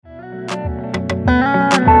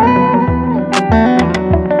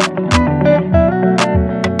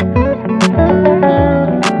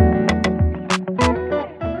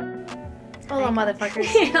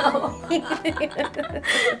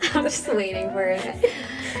I'm just waiting for it.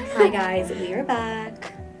 Hi guys, we are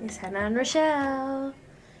back. It's Hannah and Rochelle.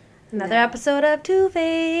 Another episode of Two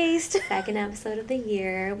Faced. Second episode of the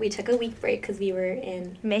year. We took a week break because we were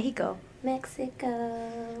in Mexico.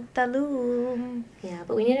 Tulum. Yeah,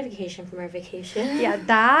 but we needed a vacation from our vacation. Yeah,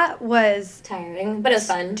 that was tiring, but it was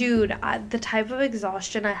fun. Dude, the type of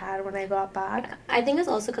exhaustion I had when I got back. I think it's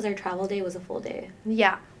also because our travel day was a full day.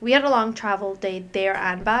 Yeah, we had a long travel day there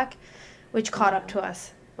and back, which caught up to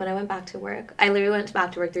us. When I went back to work, I literally went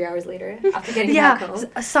back to work 3 hours later after getting back home.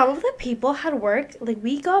 Some of the people had work. Like,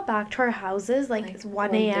 we got back to our houses like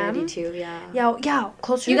 1 a.m. 1:32, yeah. Yeah,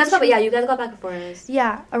 closer. You guys got back before us.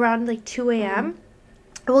 Yeah, around like 2 a.m.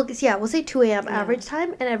 Well, yeah, we'll say 2 a.m. average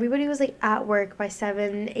time, and everybody was like at work by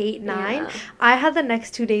 7, 8, 9. Yeah. I had the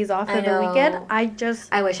next 2 days off of the weekend. I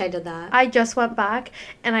wish I did that. I just went back,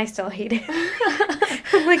 and I still hate it.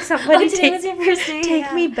 I'm like, somebody was your first day.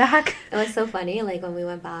 Take me back. It was so funny, like when we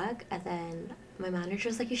went back, and then my manager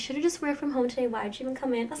was like, "You should have just worked from home today. Why'd you even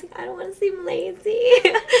come in?" I was like, "I don't want to seem lazy."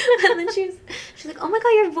 And then she's like, "Oh my god,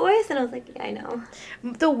 your voice!" And I was like, "Yeah, I know."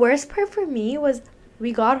 The worst part for me was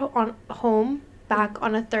we got home back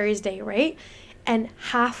on a Thursday, right? And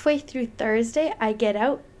halfway through Thursday, I get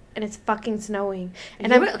out and it's fucking snowing.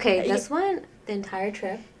 And this one, the entire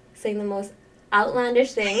trip, saying the most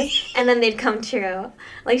outlandish things, and then they'd come true.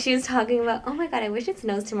 Like she was talking about, "Oh my god, I wish it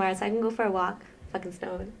snows tomorrow so I can go for a walk." Fucking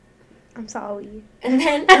snowed. I'm sorry. And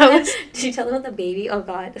then, did you tell them about the baby? Oh,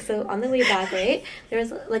 God. So, on the way back, right, there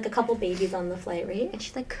was, like, a couple babies on the flight, right? And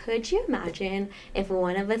she's like, "Could you imagine if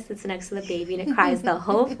one of us sits next to the baby and it cries the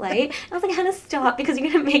whole flight?" I was like, "Hannah, stop, because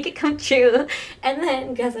you're going to make it come true." And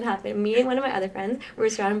then, guess what happened? Me and one of my other friends were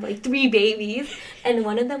surrounded by, like, 3 babies, and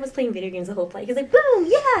one of them was playing video games the whole flight. He was like, boom,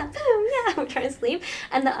 yeah, we're trying to sleep.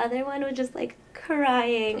 And the other one was just, like,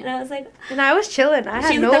 crying. And I was like... And I was chilling. I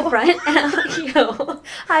had she's at the front, and I was like, yo.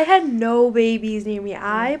 I had no babies near me.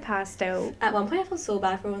 I passed out. At one point, I felt so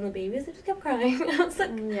bad for one of the babies. They just kept crying. I was like...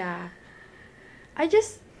 Yeah. I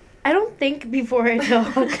don't think before I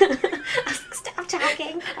talk. I was like, "Stop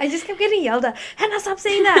talking." I just kept getting yelled at. "Hannah, stop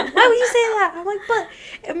saying that. Why would you say that?" I'm like, but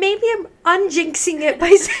maybe I'm unjinxing it by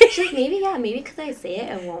saying. She's like, maybe because I say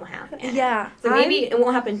it, it won't happen. Yeah. So maybe it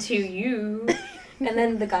won't happen to you. And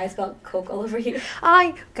then the guy spilled Coke all over you.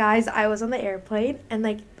 I was on the airplane, and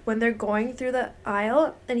like when they're going through the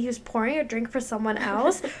aisle, and he was pouring a drink for someone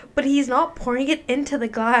else, but he's not pouring it into the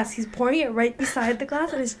glass. He's pouring it right beside the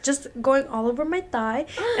glass, and it's just going all over my thigh.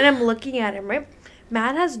 And I'm looking at him, right?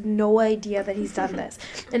 Matt has no idea that he's done this.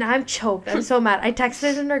 And I'm choked. I'm so mad. I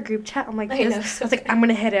texted in our group chat. I'm like, I was like, I'm going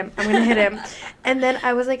to hit him. And then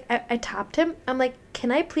I was like, I tapped him. I'm like,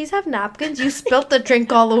 "Can I please have napkins? You spilt the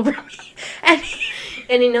drink all over me."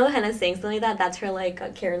 And you know Hannah's saying something like that? That's her,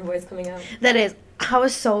 like, Karen voice coming out. That is. I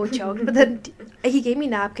was so choked. But then he gave me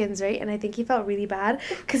napkins, right? And I think he felt really bad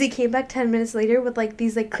because he came back 10 minutes later with, like,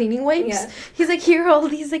 these, like, cleaning wipes. Yeah. He's like, "Here are all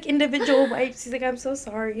these, like, individual wipes." He's like, "I'm so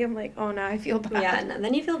sorry." I'm like, oh, now I feel bad. Yeah, and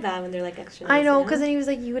then you feel bad when they're, like, extra nice. I know, because then he was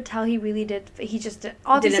like, you could tell he really did. He just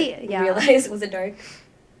obviously, didn't realize. Was it dark?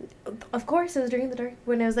 Of course, it was during the dark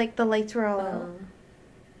when it was, like, the lights were all out.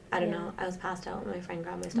 I don't know. I was passed out when my friend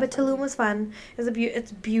grabbed my stuff. But Tulum was fun.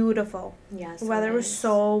 It's beautiful. Yeah, the weather was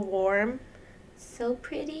so warm. So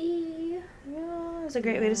pretty. Yeah, it was a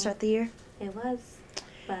great way to start the year. It was.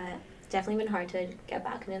 But it's definitely been hard to get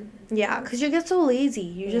back in. Yeah, because you get so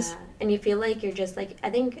lazy. Just... And you feel like you're just, like... I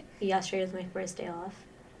think yesterday was my first day off.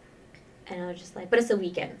 And I was just like... But it's a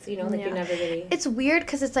weekend, so, you know, like, you never really... It's weird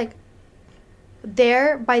because it's, like...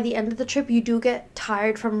 There, by the end of the trip, you do get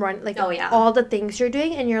tired from all the things you're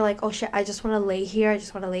doing, and you're like, "Oh shit, I just want to lay here.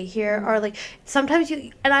 Mm-hmm. Or like sometimes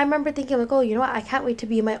and I remember thinking like, "Oh, you know what? I can't wait to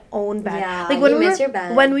be in my own bed." Yeah, like when miss your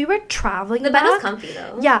bed. When we were traveling, the bed is comfy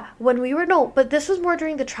though. Yeah, but this was more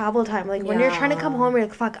during the travel time. Like when you're trying to come home, you're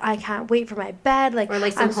like, "Fuck, I can't wait for my bed." Like, or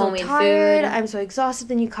like some I'm so tired, I'm so exhausted.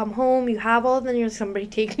 Then you come home, you have all, then you're like, "Somebody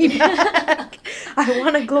take me back. I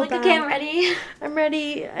want to go back." Okay, I'm ready. I'm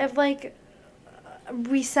ready. I've like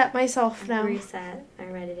reset myself now.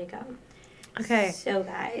 I'm ready to go. Okay. So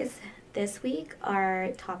guys, this week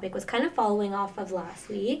our topic was kind of following off of last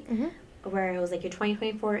week, where it was like your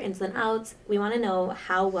 2024 ins and outs. We want to know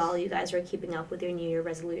how well you guys are keeping up with your New Year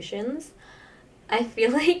resolutions. I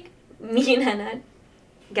feel like me and Hannah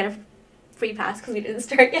get a free pass because we didn't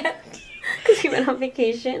start yet because we went on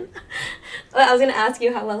vacation. Well, I was going to ask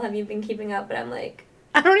you how well have you been keeping up, but I'm like,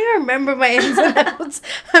 I don't even remember my ins and outs.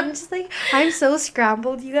 I'm just like, I'm so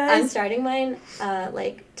scrambled, you guys. I'm starting mine,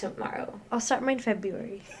 like, tomorrow. I'll start mine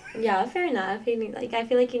February. Yeah, fair enough. I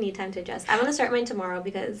feel like you need time to adjust. I'm going to start mine tomorrow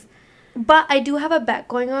because But I do have a bet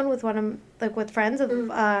going on with with friends of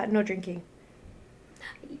no drinking.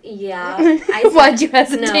 Yeah. Why'd you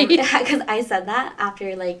hesitate? No, because I said that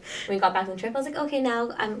after, like, when we got back from the trip. I was like, okay, now,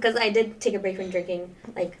 because I did take a break from drinking,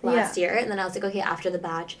 like, last year. And then I was like, okay, after the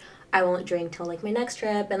batch, I won't drink till, like, my next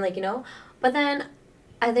trip. And, like, But then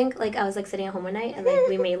I think, like, I was, like, sitting at home one night. And, like,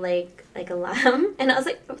 we made, like a lamb. And I was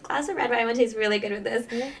like, a glass of red wine would taste really good with this.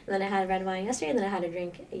 Mm-hmm. And then I had red wine yesterday. And then I had a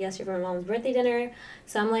drink yesterday for my mom's birthday dinner.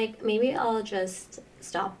 So I'm like, maybe I'll just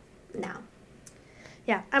stop now.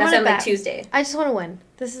 Yeah, that's on like Tuesday. I just want to win.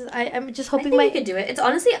 I'm just hoping you could do it. It's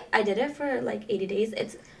honestly, I did it for like 80 days.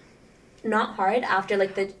 It's not hard after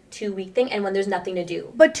like the 2-week thing and when there's nothing to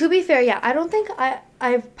do. But to be fair, yeah, I don't think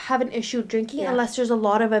I have an issue drinking unless there's a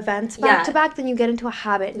lot of events back to back. Then you get into a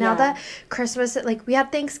habit. Now that Christmas, like we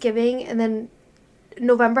had Thanksgiving and then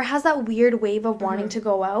November has that weird wave of wanting to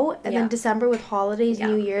go out, and then December with holidays,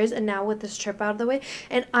 New Year's, and now with this trip out of the way.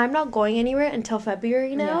 And I'm not going anywhere until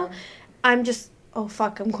February now. Yeah. I'm just. Oh,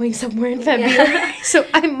 fuck, I'm going somewhere in February, so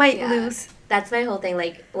I might lose. That's my whole thing.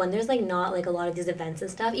 Like, when there's, like, not, like, a lot of these events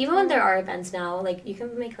and stuff, even when there are events now, like, you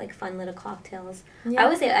can make, like, fun little cocktails. Yeah. I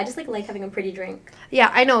always say, I just, like having a pretty drink.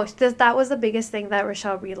 Yeah, I know. That was the biggest thing that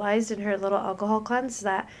Rochelle realized in her little alcohol cleanse,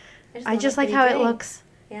 that I just like how it looks.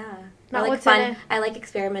 Yeah. Not what's fun. In it. I like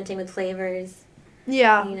experimenting with flavors.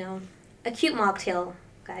 Yeah. A cute mocktail,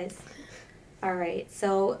 guys. All right,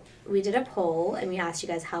 so we did a poll, and we asked you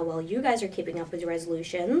guys how well you guys are keeping up with your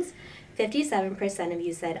resolutions. 57% of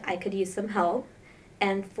you said, I could use some help,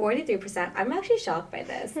 and 43%, I'm actually shocked by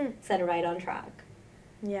this, said right on track.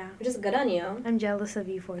 Yeah. Which is good on you. I'm jealous of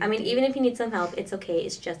you for it. I mean, even if you need some help, it's okay.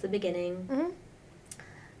 It's just the beginning. Mm-hmm.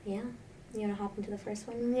 Yeah. You want to hop into the first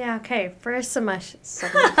one? Yeah, okay. First submission.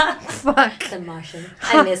 Fuck. Submission.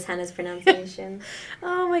 I miss Hannah's pronunciation.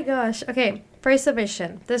 Oh my gosh. Okay, first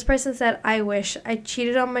submission. This person said, I wish I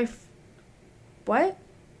cheated on my... What?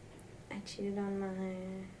 I cheated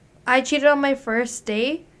on my first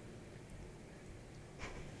date.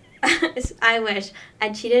 I wish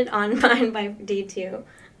I cheated on mine by day 2.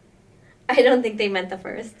 I don't think they meant the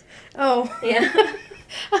first. Oh. Yeah.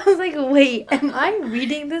 I was like, wait, am I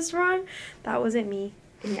reading this wrong? That wasn't me.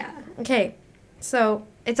 Yeah. Okay, so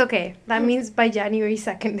it's okay. That means by January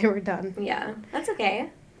 2nd they were done. Yeah, that's okay.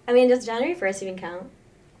 I mean, does January 1st even count?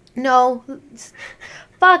 No.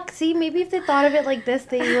 Fuck, see, maybe if they thought of it like this,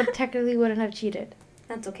 they technically wouldn't have cheated.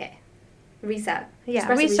 That's okay. Reset.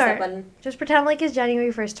 Yeah, restart. Just pretend like it's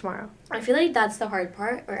January 1st tomorrow. I feel like that's the hard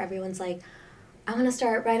part where everyone's like, I want to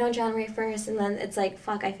start right on January 1st, and then it's like,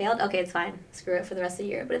 fuck, I failed. Okay, it's fine. Screw it for the rest of the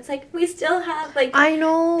year. But it's like, we still have, like, I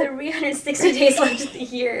know 360 days left of the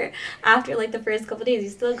year after, like, the first couple days. You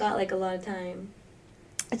still got, like, a lot of time.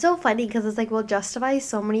 It's so funny because it's like we'll justify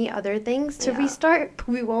so many other things to restart, but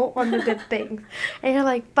we won't on the good things. And you're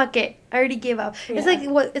like, fuck it, I already gave up. Yeah.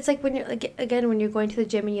 It's like when you're like, again, when you're going to the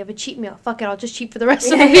gym and you have a cheat meal. Fuck it, I'll just cheat for the rest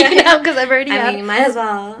of the week now because I've already. I mean, you might as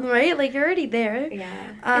well. Right, like you're already there.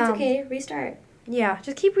 Yeah, it's okay. Restart. Yeah,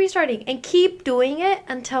 just keep restarting and keep doing it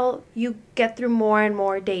until you get through more and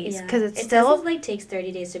more days because it still takes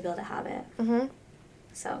 30 days to build a habit. Mhm.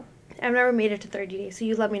 So. I've never made it to 30 days, so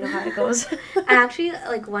you let me know how it goes. I actually,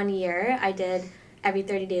 like, 1 year, I did every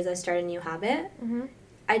 30 days I start a new habit. Mm-hmm.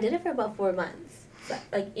 I did it for about 4 months. So,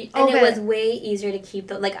 it was way easier to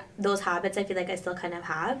keep, those habits I feel like I still kind of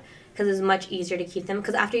have. Because it was much easier to keep them.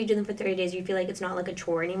 Because after you do them for 30 days, you feel like it's not, like, a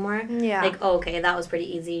chore anymore. Yeah. Like, oh, okay, that was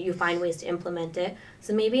pretty easy. You find ways to implement it.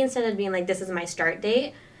 So maybe instead of being like, this is my start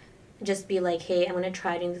date, just be like, hey, I'm going to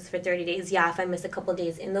try doing this for 30 days. Yeah, if I miss a couple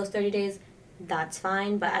days in those 30 days, that's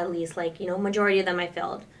fine, but at least, like, majority of them I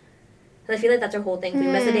failed. Because I feel like that's our whole thing. If we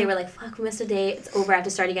miss a day, we're like, fuck, we missed a day, it's over, I have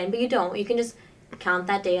to start again. But you don't. You can just count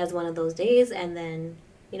that day as one of those days and then,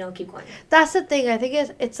 keep going. That's the thing. I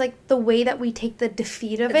think it's like the way that we take the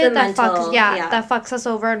defeat of it that fucks us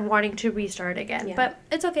over and wanting to restart again. Yeah. But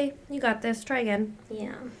it's okay. You got this. Try again.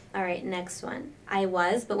 Yeah. All right, next one.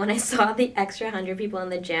 But when I saw the extra 100 people in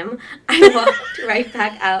the gym, I walked right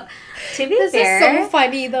back out. To be fair, this is so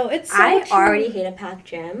funny though. It's so I already hate a packed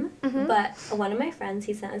gym, but one of my friends,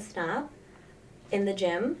 he sent a snap in the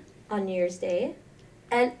gym on New Year's Day,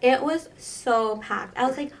 and it was so packed. I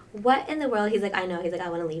was like, what in the world? He's like, I know. He's like, I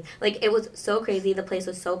want to leave. Like, it was so crazy. The place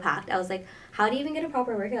was so packed. I was like, how do you even get a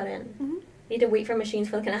proper workout in? need to wait for machines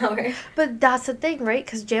for like an hour. But that's the thing, right?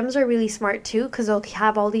 Because gyms are really smart too, because they'll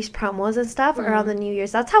have all these promos and stuff around the New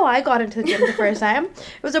Year's. That's how I got into the gym the first time.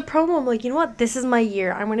 It was a promo. I'm like, you know what? This is my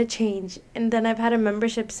year. I'm going to change. And then I've had a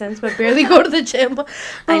membership since, but barely go to the gym.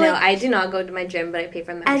 I know. I do not go to my gym, but I pay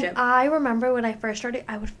for a membership. And I remember when I first started,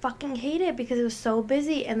 I would fucking hate it because it was so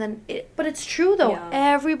busy. And then, but it's true though. Yeah.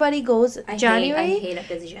 Everybody goes January, I hate a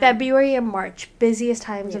busy gym. February, and March. Busiest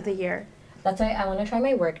times of the year. That's why I want to try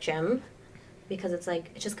my work gym. Because it's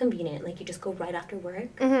like, it's just convenient. Like, you just go right after work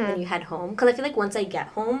and you head home. Because I feel like once I get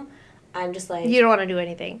home, I'm just like... You don't want to do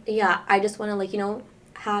anything. Yeah, I just want to, like, you know,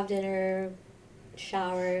 have dinner,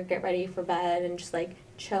 shower, get ready for bed, and just, like,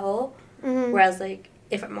 chill. Whereas, like,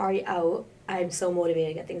 if I'm already out, I'm so motivated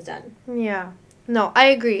to get things done. Yeah. No, I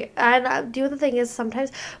agree. And the other thing is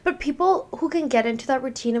sometimes... But people who can get into that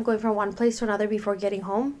routine of going from one place to another before getting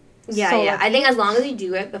home... Yeah, so I think as long as you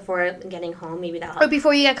do it before getting home, maybe that'll help. Or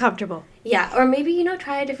before you get comfortable. Yeah, or maybe, you know,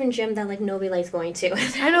 try a different gym that, like, nobody likes going to.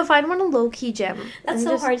 I know, find one a low-key gym. That's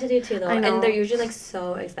so hard to do, too, though. I know. And they're usually, like,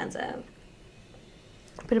 so expensive.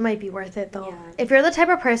 But it might be worth it, though. Yeah. If you're the type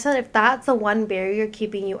of person, if that's the one barrier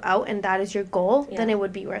keeping you out and that is your goal, then it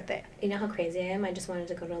would be worth it. You know how crazy I am? I just wanted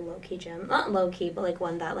to go to a low-key gym. Not low-key, but, like,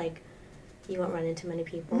 one that, like... You won't run into many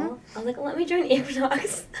people. I was like, let me join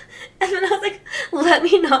Equinox. And then I was like, let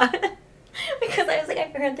me not. Because I was like, I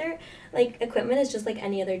heard their, like, equipment is just like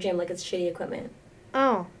any other gym. Like, it's shitty equipment.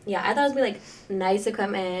 Oh. Yeah, I thought it would be, like, nice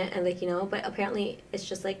equipment and, like, you know, but apparently it's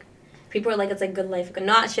just, like, people are like, it's, like, good life.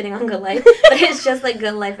 Not shitting on good life, but it's just, like,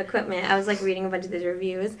 good life equipment. I was, like, reading a bunch of these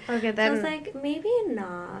reviews. Okay, then. So I was like, maybe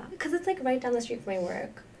not. Because it's, like, right down the street from my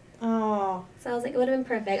work. Oh. So I was like, it would have been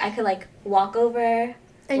perfect. I could, like, walk over,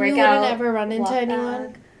 and work you out, wouldn't ever run into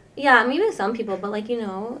anyone? Back. Yeah, maybe some people, but, like, you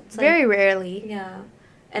know. It's very like, rarely. Yeah.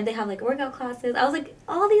 And they have, like, workout classes. I was like,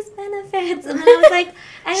 all these benefits. And then I was like...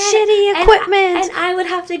 shitty equipment. And I would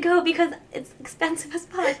have to go because it's expensive as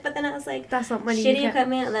fuck. But then I was like... That's not money. Shitty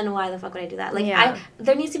equipment, and then why the fuck would I do that? Like,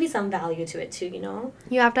 there needs to be some value to it, too, you know?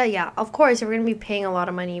 You have to, yeah. Of course, you're going to be paying a lot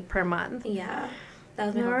of money per month. Yeah. That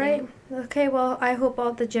was my whole thing. Okay, well, I hope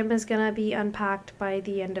all the gym is going to be unpacked by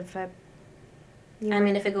the end of Feb. I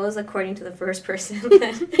mean, if it goes according to the first person,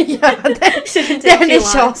 then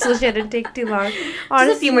it also shouldn't take too long. Honestly,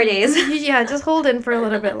 just a few more days. Yeah, just hold in for a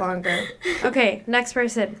little bit longer. Okay, next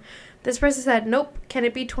person. This person said, nope, can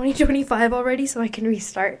it be 2025 already so I can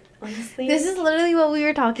restart? Honestly. This is literally what we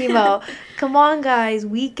were talking about. Come on, guys.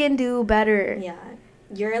 We can do better. Yeah.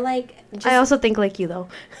 You're like... I also think like you, though.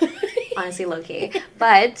 Honestly, low-key.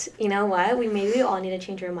 But, you know what? We all need to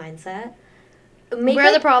change our mindset.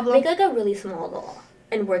 We're the problem. Make, like, a really small goal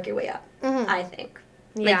and work your way up, I think.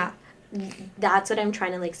 Yeah. Like, that's what I'm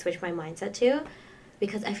trying to, like, switch my mindset to.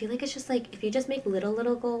 Because I feel like it's just, like, if you just make little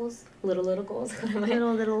goals. Little tiny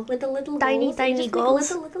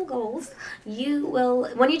goals. You will...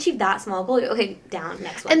 When you achieve that small goal, okay, down,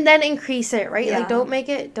 next one. And then increase it, right? Yeah. Like, don't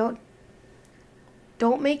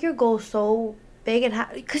make your goal so big and...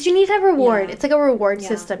 Because you need to have reward. Yeah. It's like a reward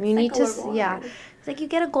system. You need to... Reward. Yeah. It's like you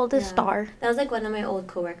get a golden star. That was, like, one of my old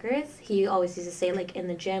coworkers. He always used to say, like, in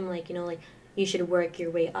the gym, like, you know, like, you should work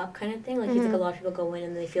your way up kind of thing. Like, he's like, a lot of people go in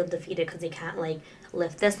and they feel defeated because they can't, like,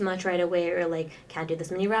 lift this much right away or, like, can't do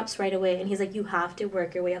this many reps right away. And he's like, you have to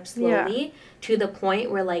work your way up slowly to the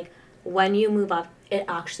point where, like, when you move up, it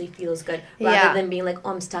actually feels good. Rather than being like,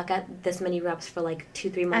 oh, I'm stuck at this many reps for, like,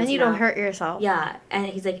 2-3 months. And you don't hurt yourself. Yeah. And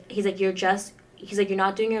he's like, you're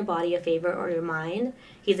not doing your body a favor or your mind.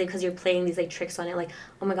 He's like, because you're playing these, like, tricks on it, like,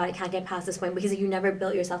 oh my god, I can't get past this point. But he's like, you never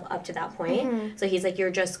built yourself up to that point. So he's like,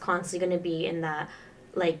 you're just constantly going to be in that,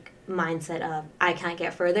 like, mindset of, I can't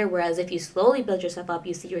get further. Whereas if you slowly build yourself up,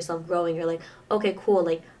 you see yourself growing. You're like, okay, cool,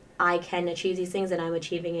 like, I can achieve these things and I'm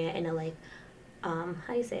achieving it in a, like, how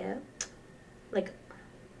do you say it? Like...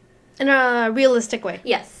 In a realistic way.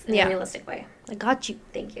 Yes, in a realistic way. I got you.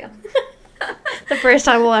 Thank you. The first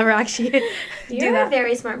time we'll ever actually do that. You're a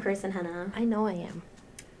very smart person, Hannah. I know I am.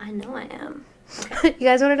 Okay. You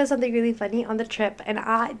guys want to know something really funny on the trip? And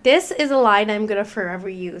this is a line I'm going to forever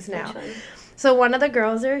use now. So one of the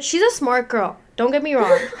girls there, she's a smart girl. Don't get me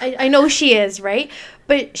wrong. I know she is, right?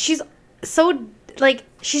 But she's so, like,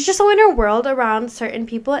 she's just so in her world around certain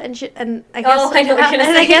people. And I guess, I know what you're gonna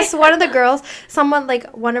say. I guess one of the girls,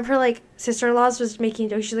 one of her, like, sister-in-laws was making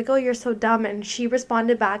jokes. She's like, oh, you're so dumb. And she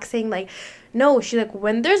responded back saying, like, no, she's like,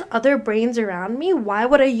 when there's other brains around me, why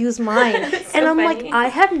would I use mine? And I'm funny. Like, I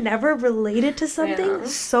have never related to something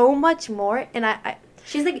so much more. And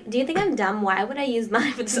She's like, do you think I'm dumb? Why would I use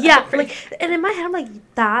mine for this? Yeah, like, and in my head, I'm like,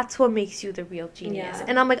 that's what makes you the real genius. Yeah.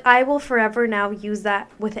 And I'm like, I will forever now use that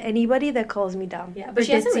with anybody that calls me dumb. Yeah, but Or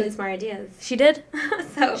she has some ditzy. really smart ideas. She did.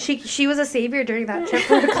 So She was a savior during that trip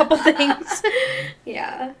for a couple things.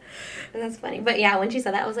 yeah, that's funny. But yeah, when she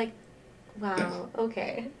said that, I was like, wow,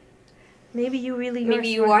 okay. Maybe you really Maybe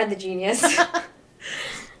you smart. are the genius.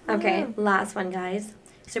 Okay, last one, guys.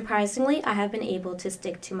 Surprisingly, I have been able to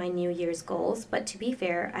stick to my New Year's goals, but to be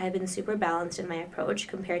fair, I have been super balanced in my approach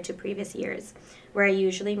compared to previous years, where I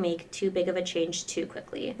usually make too big of a change too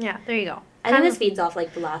quickly. Yeah, there you go. I think this feeds off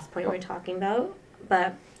like the last point we were talking about,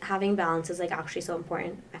 but having balance is like actually so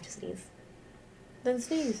important. I have to sneeze. Then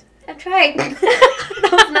sneeze. I've tried. That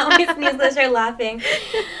was not my sneeze. Let's start laughing.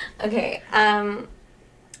 Okay.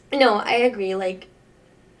 No, I agree. Like,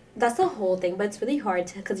 that's the whole thing, but it's really hard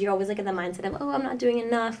to, because you're always like in the mindset of, oh, I'm not doing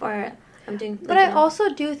enough, or I'm doing. But I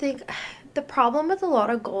also do think the problem with a lot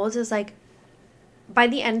of goals is like, by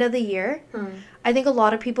the end of the year, I think a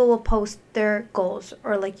lot of people will post their goals,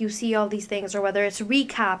 or like you see all these things, or whether it's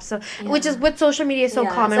recaps, which is with social media so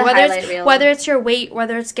common. It's a Whether highlight reel. whether it's your weight,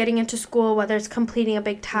 whether it's getting into school, whether it's completing a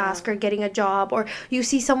big task or getting a job, or you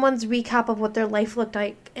see someone's recap of what their life looked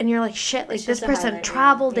like, and you're like, shit, like It's this just a person highlight reel.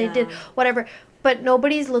 traveled, they did Yeah. whatever. But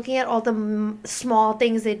nobody's looking at all the small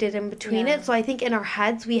things they did in between Yeah. it. So I think in our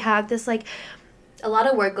heads we have this like, A lot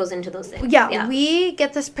of work goes into those things. yeah, we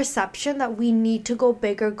get this perception that we need to go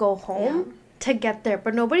big or go home to get there.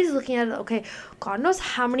 But nobody's looking at it, okay, God knows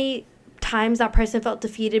how many times that person felt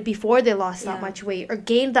defeated before they lost that much weight or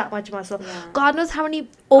gained that much muscle. Yeah. God knows how many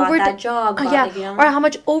Got that job. Got, yeah, like, you know? or how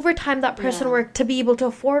much overtime that person Yeah. worked to be able to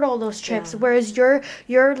afford all those trips. Yeah. Whereas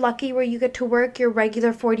you're lucky where you get to work your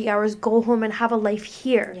regular 40 hours, go home and have a life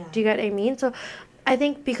here. Yeah. Do you get what I mean? So I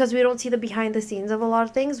think because we don't see the behind the scenes of a lot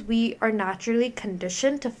of things, we are naturally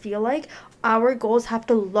conditioned to feel like our goals have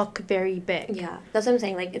to look very big. Yeah, that's what I'm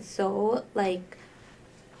saying. Like, it's so, like,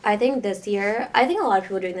 I think a lot of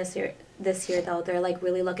people doing this year though, they're like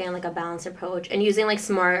really looking at like a balanced approach and using like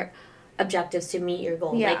smart objectives to meet your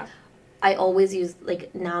goal. Yeah. Like, I always use,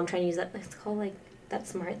 like, now I'm trying to use that, it's called like that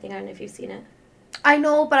SMART thing. I don't know if you've seen it. I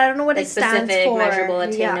know, but I don't know what Like, it stands specific, for. measurable,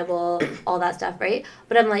 Yeah. attainable, all that stuff, right?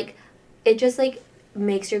 But I'm like, it just like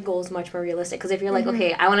makes your goals much more realistic. Because if you're like,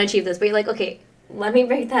 okay, I want to achieve this, but you're like, okay, let me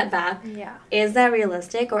break that back. Yeah. Is that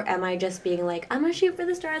realistic, or am I just being like, I'm gonna shoot for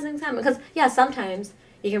the stars next time? Because yeah, sometimes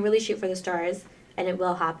you can really shoot for the stars and it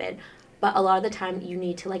will happen, but a lot of the time you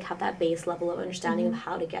need to like have that base level of understanding of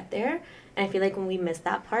how to get there. And I feel like when we miss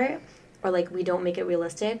that part, or like we don't make it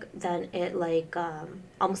realistic, then it like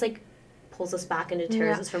almost like pulls us back and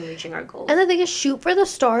deters us from reaching our goals. And the thing is, shoot for the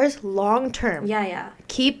stars long term. Yeah.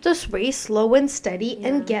 Keep this race slow and steady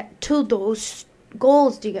and get to those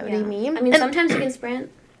goals. Do you get what I mean? I mean, and, sometimes you can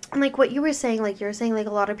sprint. and like what you were saying, like you're saying, like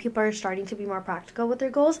a lot of people are starting to be more practical with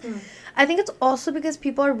their goals. I think it's also because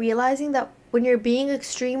people are realizing that when you're being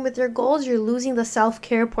extreme with your goals, you're losing the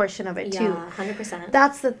self-care portion of it too. Yeah, 100%.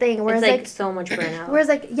 That's the thing. Whereas It's like so much burnout. Whereas,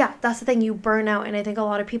 like, yeah, that's the thing. You burn out, and I think a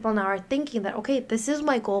lot of people now are thinking that, okay, this is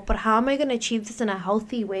my goal, but how am I going to achieve this in a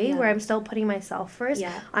healthy way where I'm still putting myself first?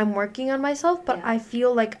 Yeah. I'm working on myself, but I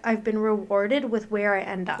feel like I've been rewarded with where I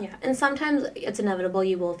end up. Yeah, and sometimes it's inevitable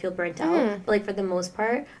you will feel burnt out. But like for the most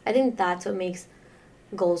part, I think that's what makes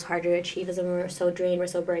goals harder to achieve is when we're so drained, we're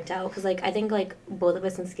so burnt out. Because like I think like both of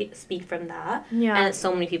us can speak from that. Yeah. And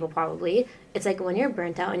so many people probably. It's like when you're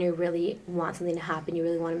burnt out and you really want something to happen, you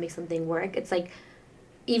really want to make something work. It's like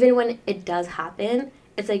even when it does happen,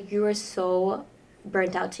 it's like you are so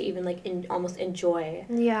burnt out to even like almost enjoy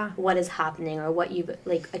what is happening or what you've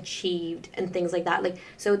like achieved and things like that. Like,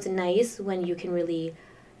 so it's nice when you can really,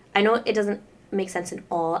 I know it doesn't make sense in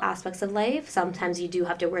all aspects of life. Sometimes you do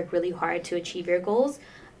have to work really hard to achieve your goals.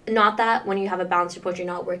 Not that when you have a balanced approach you're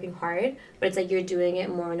not working hard, but it's like you're doing it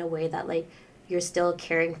more in a way that like you're still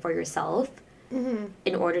caring for yourself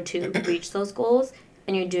in order to reach those goals,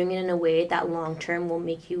 and you're doing it in a way that long term will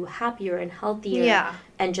make you happier and healthier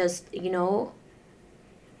and just, you know,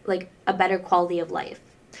 like a better quality of life.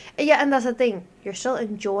 Yeah, and that's the thing. You're still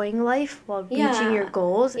enjoying life while reaching your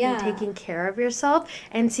goals and taking care of yourself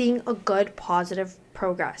and seeing a good, positive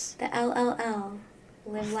progress. The LLL.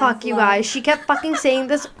 Live, Fuck laugh, you love. guys. She kept fucking saying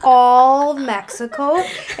this all Mexico.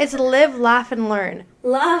 It's live, laugh, and learn.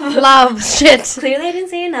 Love. Love. Shit. Clearly I didn't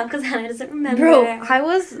say enough because Hannah doesn't remember. Bro, I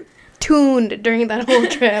was tuned during that whole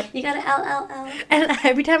trip. You got an LLL. And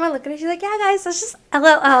every time I look at her, she's like, yeah, guys, that's just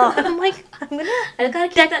LLL. And I'm like, I'm gonna... I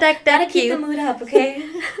gotta keep the mood up, okay?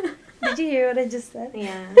 Did you hear what I just said?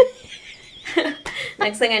 Yeah.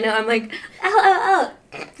 Next thing I know, I'm like, LLL.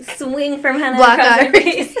 swing from Hannah Black across eye. her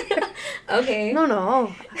face. Okay.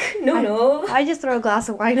 No. No. I just throw a glass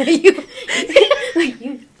of wine at you. Like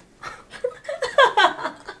you.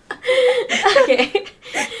 Okay.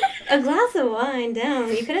 A glass of wine, damn.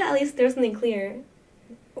 You could at least throw something clear.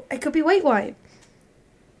 It could be white wine.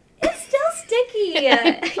 It's still sticky.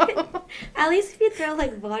 At least if you throw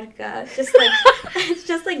like vodka, just like it's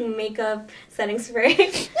just like makeup setting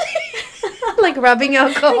spray. Like rubbing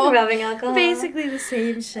alcohol. Like rubbing alcohol. Basically the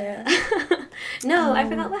same shit. No, I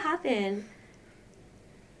forgot what happened.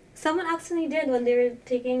 Someone accidentally did when they were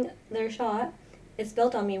taking their shot. It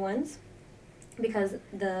spilled on me once because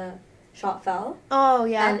the shot fell. Oh,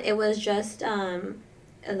 yeah. And it was just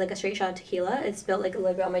like a straight shot of tequila. It spilled like a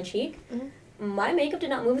little bit on my cheek. Mm-hmm. My makeup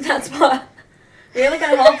did not move in that spot. We were like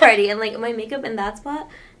at a hall party and like my makeup in that spot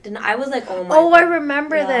didn't. I was like, oh my. Oh, God. I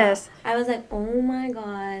remember this. I was like, oh my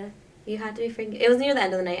God. You had to be freaking. It was near the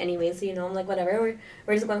end of the night anyway, so I'm like, whatever.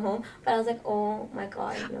 We're just going home. But I was like, oh my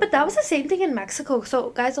God. No. But that was the same thing in Mexico. So,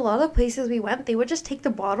 guys, a lot of the places we went, they would just take the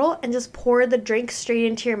bottle and just pour the drink straight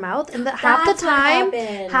into your mouth. And half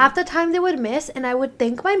the time they would miss, and I would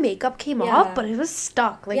think my makeup came off, but it was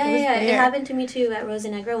stuck. Like, it was there. It happened to me too at Rosa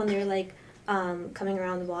Negra when they were like coming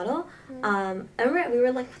around the bottle. I remember we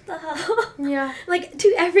were like, what the hell? Yeah. Like,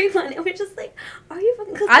 to everyone. And we're just like, are you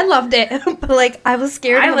fucking... I loved it. But, like, I was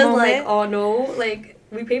scared in the moment. like, oh no. Like,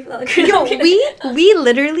 we paid for that. Like, no, we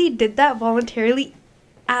literally did that voluntarily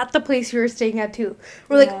at the place we were staying at too.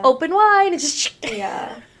 We're like, open wide. And just...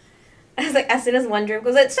 Yeah. I was like, as soon as one drip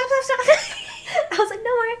goes like, stop. I was like,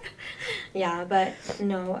 no more. Yeah, but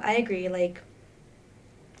no, I agree. Like,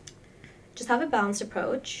 just have a balanced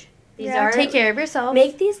approach. Take care of yourself.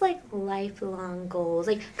 Make these, like, lifelong goals.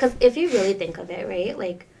 Like, because if you really think of it, right?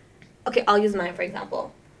 Like, okay, I'll use mine, for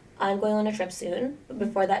example. I'm going on a trip soon. But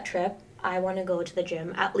before that trip, I want to go to the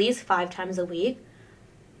gym at least 5 times a week.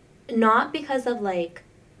 Not because of, like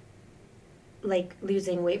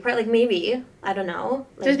losing weight. Like, maybe. I don't know.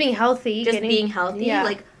 Like, just being healthy. Being healthy. Yeah.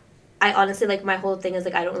 Like, I honestly, like, my whole thing is,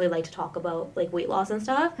 like, I don't really like to talk about, like, weight loss and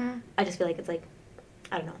stuff. I just feel like it's, like,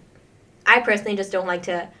 I don't know. I personally just don't like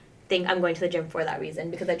to think I'm going to the gym for that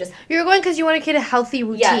reason because I just... You're going because you want to get a healthy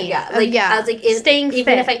routine. Yeah. Like, I was like... Staying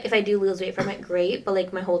even fit. if I do lose weight from it, great. But,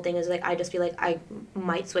 like, my whole thing is, like, I just feel like I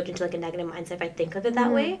might switch into, like, a negative mindset if I think of it that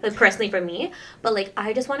way. Like, personally for me. But, like,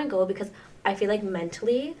 I just want to go because I feel like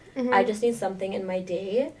mentally, I just need something in my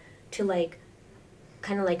day to, like,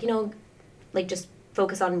 kind of, like, like, just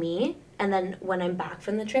focus on me. And then when I'm back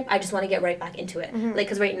from the trip, I just want to get right back into it. Like,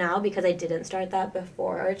 because right now, because I didn't start that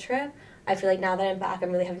before our trip, I feel like now that I'm back,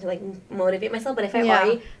 I'm really having to, like, motivate myself. But if I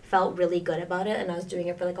already felt really good about it and I was doing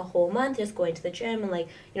it for, like, a whole month, just going to the gym and, like,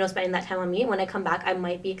 spending that time on me, when I come back, I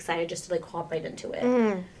might be excited just to, like, hop right into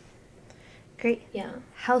it. Great. Yeah.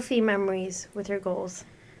 Healthy memories with your goals.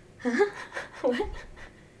 What?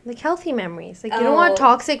 Like, healthy memories. Like, you don't want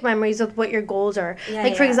toxic memories with what your goals are. Yeah,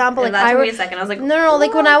 like, for example, like, that took me a second. I was like, no.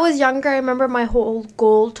 Like, when I was younger, I remember my whole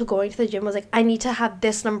goal to going to the gym was, like, I need to have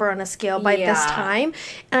this number on a scale by this time.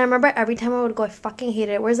 And I remember every time I would go, I fucking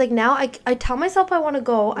hated it. Whereas, like, now I tell myself I want to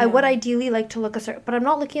go. I would ideally like to look a certain... But I'm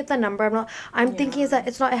not looking at the number. I'm thinking is that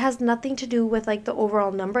it's not... It has nothing to do with, like, the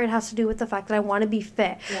overall number. It has to do with the fact that I want to be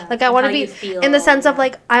fit. Yeah. Like, I want to be... In the sense of, yeah.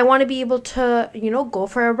 like, I want to be able to, go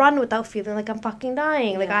for a run without feeling like I'm fucking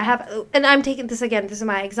dying. Like, I have... And I'm taking this again. This is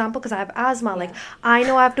my example because I have asthma. Yeah. Like, I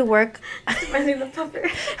know I have to work. Reminds me of the puffer.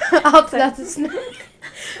 That's a snack.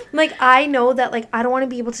 Like, I know that, like, I don't want to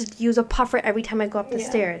be able to use a puffer every time I go up the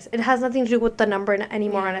stairs. It has nothing to do with the number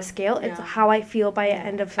anymore on a scale. It's how I feel by the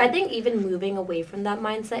end of it. I think even moving away from that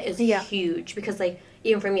mindset is huge because, like,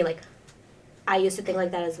 even for me, like, I used to think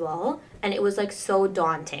like that as well. And it was, like, so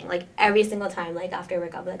daunting. Like, every single time, like, after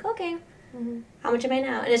work, I'll be like, okay, how much am I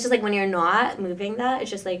now? And it's just, like, when you're not moving that, it's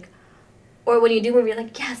just, like... Or when you do move, you're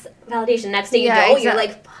like, yes, validation. Next day you go, you're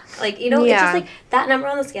like, fuck. Like, it's just like, that number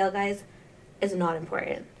on the scale, guys, is not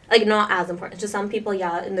important. Like, not as important. To some people,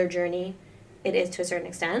 in their journey, it is to a certain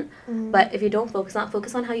extent. But if you don't focus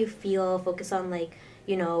on how you feel, focus on, like,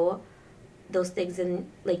 those things in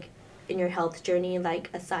your health journey, like,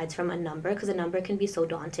 aside from a number, because a number can be so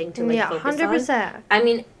daunting to, like, focus 100%. on. I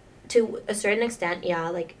mean, to a certain extent,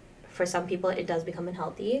 like, for some people, it does become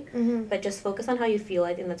unhealthy. But just focus on how you feel.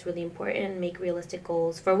 I think that's really important. And make realistic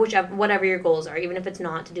goals for whatever your goals are, even if it's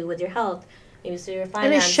not to do with your health. Maybe it's your finances.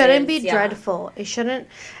 And it shouldn't be dreadful. It shouldn't...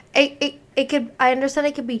 It could... I understand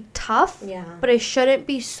it could be tough. Yeah. But it shouldn't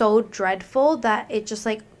be so dreadful that it just,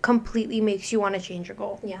 like, completely makes you want to change your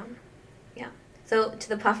goal. Yeah. So to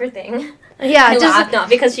the puffer thing. Yeah, I just laughed, not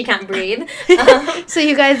because she can't breathe. so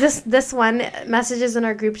you guys, this one messages in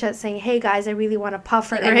our group chat saying, "Hey guys, I really want a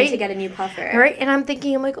puffer, Like, right? I need to get a new puffer. Right?" And I'm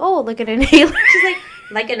thinking, I'm like, "Oh, like an inhaler." She's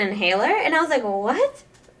like an inhaler, and I was like, what?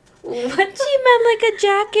 What? She meant like a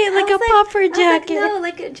jacket, like I a was puffer I was jacket. Like, no,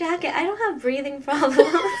 like a jacket. I don't have breathing problems. I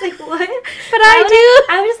was like, what? But Why I would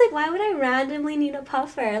do. I was just like, why would I randomly need a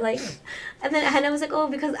puffer? Like, and then Hannah was like, oh,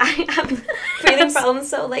 because I have breathing problems.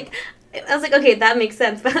 So like, I was like, okay, that makes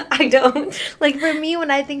sense, but I don't. Like for me,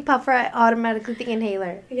 when I think puffer, I automatically think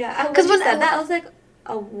inhaler. Yeah, Because because when when you said that, I was like,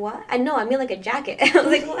 a what? I know, I mean like a jacket. I was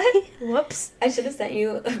like, what? Whoops. I should have sent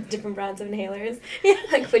you different brands of inhalers.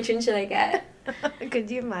 Like, which one should I get?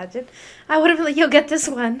 Could you imagine? I would have been like, "Yo, get this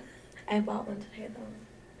one." I bought one today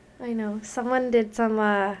though. I know. Someone did some.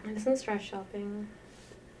 I did some stress shopping.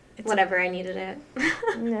 It's Whatever, I needed it.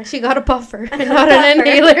 Yeah, she got a puffer, I and got not a an puffer.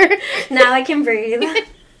 inhaler. Now I can breathe.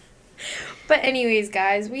 But anyways,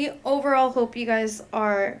 guys, we overall hope you guys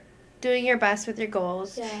are doing your best with your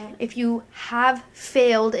goals. Yeah. If you have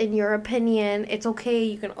failed in your opinion, it's okay.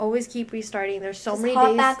 You can always keep restarting. There's so Just many hop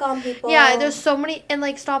days. back on people. Yeah, there's so many, and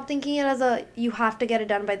like stop thinking it as a you have to get it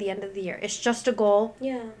done by the end of the year. It's just a goal.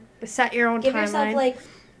 Yeah. Set your own Give timeline. yourself like,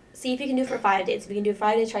 see if you can do it for 5 days. If you can do it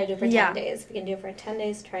 5 days, try to do it for 10 Yeah. days. If you can do it for 10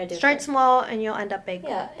 days, try to do it Start for... small, and you'll end up big.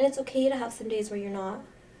 Yeah, and it's okay to have some days where you're not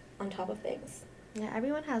on top of things. Yeah,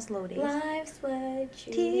 everyone has low days. Life's what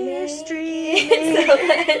you Tears make streaming. it. So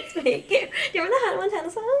let's make it. Do you remember the Hannah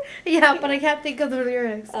Montana song? Yeah, but I can't think of the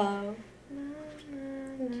lyrics. Oh.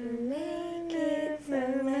 To make it, so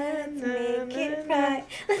let's make it right.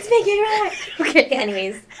 Let's make it right. Okay. Okay,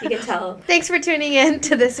 anyways, you can tell. Thanks for tuning in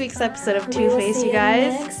to this week's episode of We Two will Face, see you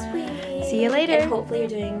guys. next week. See you later. And hopefully you're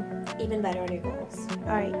doing even better on your goals.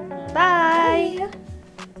 All right. Bye. Bye.